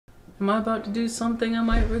Am I about to do something I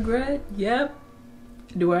might regret? Yep.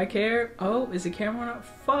 Do I care? Oh, is the camera not?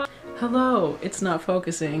 Fuck. Hello, it's not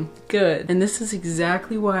focusing. Good. And this is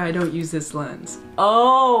exactly why I don't use this lens.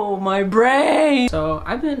 Oh, my brain! So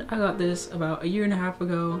I got this about 1.5 years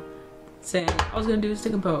ago, saying I was gonna do a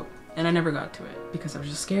stick and poke, and I never got to it because I was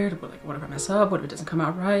just scared of like, what if I mess up? What if it doesn't come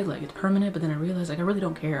out right? Like, it's permanent. But then I realized like I really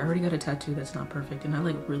don't care. I already got a tattoo that's not perfect, and I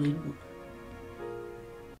like really.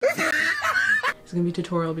 It's gonna be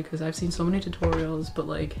tutorial because I've seen so many tutorials, but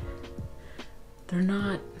like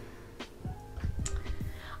they're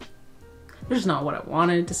just not what I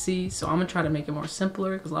wanted to see. So I'm gonna try to make it more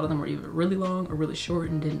simpler because a lot of them were either really long or really short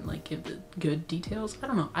and didn't like give the good details. I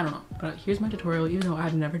don't know. But here's my tutorial, even though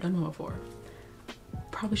I've never done one before.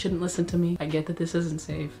 Probably shouldn't listen to me. I get that this isn't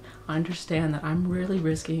safe. I understand that I'm really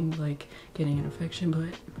risking like getting an infection, but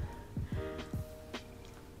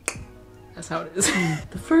that's how it is.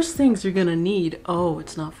 The first things you're gonna need, oh,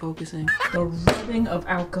 it's not focusing. The rubbing of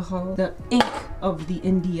alcohol, the ink of the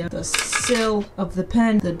India, the sill of the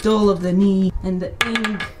pen, the dull of the knee, and the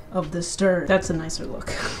ink of the stir. That's a nicer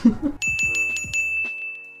look.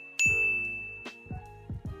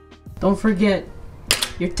 Don't forget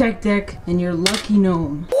your tech deck and your lucky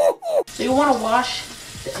gnome. So you wanna wash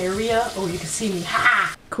the area. Oh, you can see me,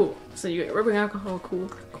 ha! Cool, so you get rubbing alcohol, cool.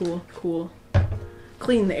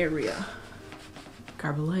 Clean the area.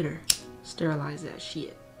 Grab a lighter, sterilize that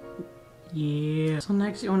shit. Yeah. So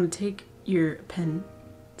next you want to take your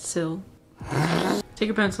pencil, take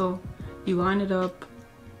your pencil, you line it up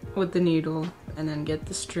with the needle, and then get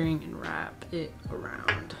the string and wrap it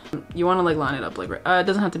around. You want to like line it up like, it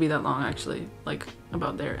doesn't have to be that long actually, like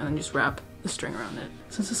about there, and then just wrap the string around it.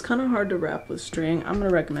 Since it's kind of hard to wrap with string, I'm gonna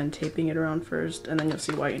recommend taping it around first, and then you'll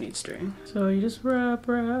see why you need string. So you just wrap,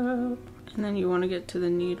 and then you want to get to the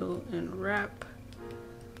needle and wrap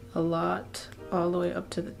a lot all the way up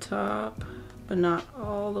to the top, but not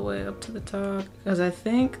all the way up to the top, because I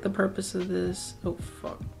think the purpose of this, oh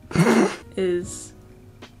fuck, is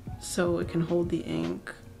so it can hold the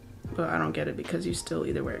ink, but I don't get it because you still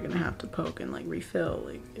either way are gonna have to poke and like refill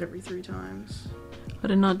like every 3 times. I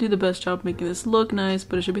did not do the best job making this look nice,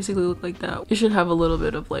 but it should basically look like that. You should have a little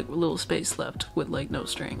bit of like a little space left with like no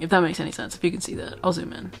string, if that makes any sense. If you can see that, I'll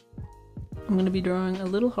zoom in. I'm gonna be drawing a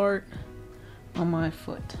little heart on my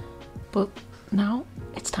foot, but now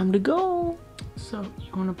it's time to go. So you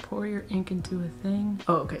want to pour your ink into a thing.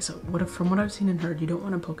 Oh, okay, so from what I've seen and heard, you don't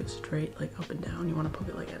want to poke it straight like up and down. You want to poke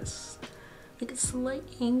it like at a slight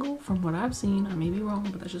angle. From what I've seen, I may be wrong,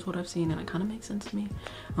 but that's just what I've seen, and it kind of makes sense to me.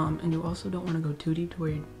 And you also don't want to go too deep to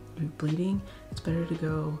where you're bleeding. It's better to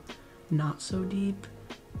go not so deep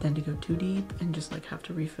than to go too deep and just like have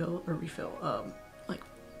to refill, like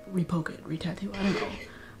repoke it, re-tattoo, I don't know.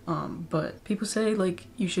 But people say like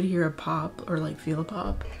you should hear a pop or like feel a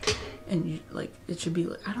pop, and you, like it should be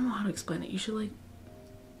like, I don't know how to explain it. You should like,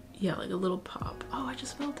 yeah, like a little pop. Oh, I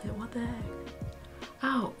just felt it. What the heck?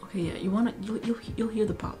 Ow. Okay, yeah. You want to you'll hear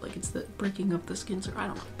the pop, like it's the breaking of the skin. I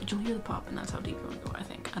don't know, but you'll hear the pop, and that's how deep you want to go. I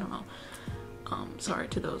think. I don't know. Sorry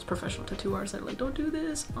to those professional tattoo artists that are like, don't do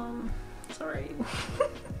this. Sorry.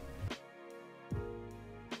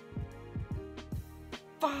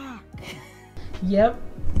 Fuck. Yep.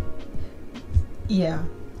 Yeah.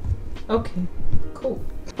 Okay. Cool.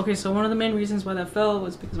 Okay, so one of the main reasons why that fell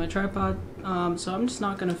was because of my tripod. So I'm just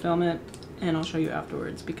not gonna film it, and I'll show you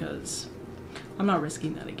afterwards because I'm not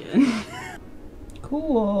risking that again.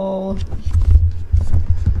 Cool.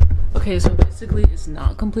 Okay, so basically it's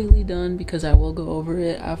not completely done because I will go over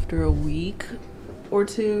it after a week or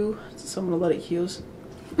 2. So I'm gonna let it heal. So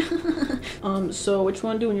what you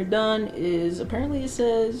want to do when you're done is, apparently it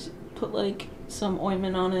says put like some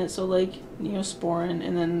ointment on it, so like Neosporin,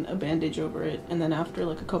 and then a bandage over it, and then after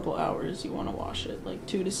like a couple hours you want to wash it, like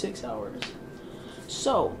 2 to 6 hours.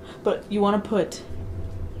 So, but you want to put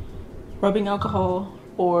rubbing alcohol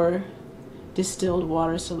or distilled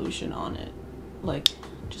water solution on it, like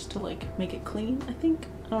just to like make it clean, I think.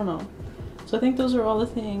 I don't know. So I think those are all the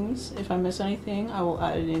things. If I miss anything, I will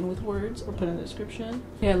add it in with words or put in the description.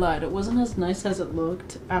 Yeah, I lied. It wasn't as nice as it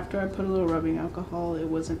looked. After I put a little rubbing alcohol, it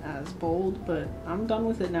wasn't as bold, but I'm done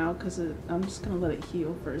with it now because I'm just gonna let it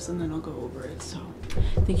heal first and then I'll go over it. So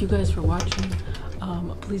thank you guys for watching.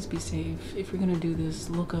 Please be safe. If you're gonna do this,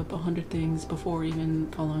 look up 100 things before even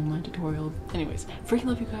following my tutorial. Anyways, freaking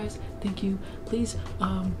love you guys. Thank you. Please,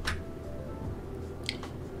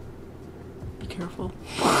 be careful.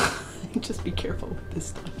 Just be careful with this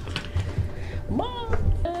stuff. Mom!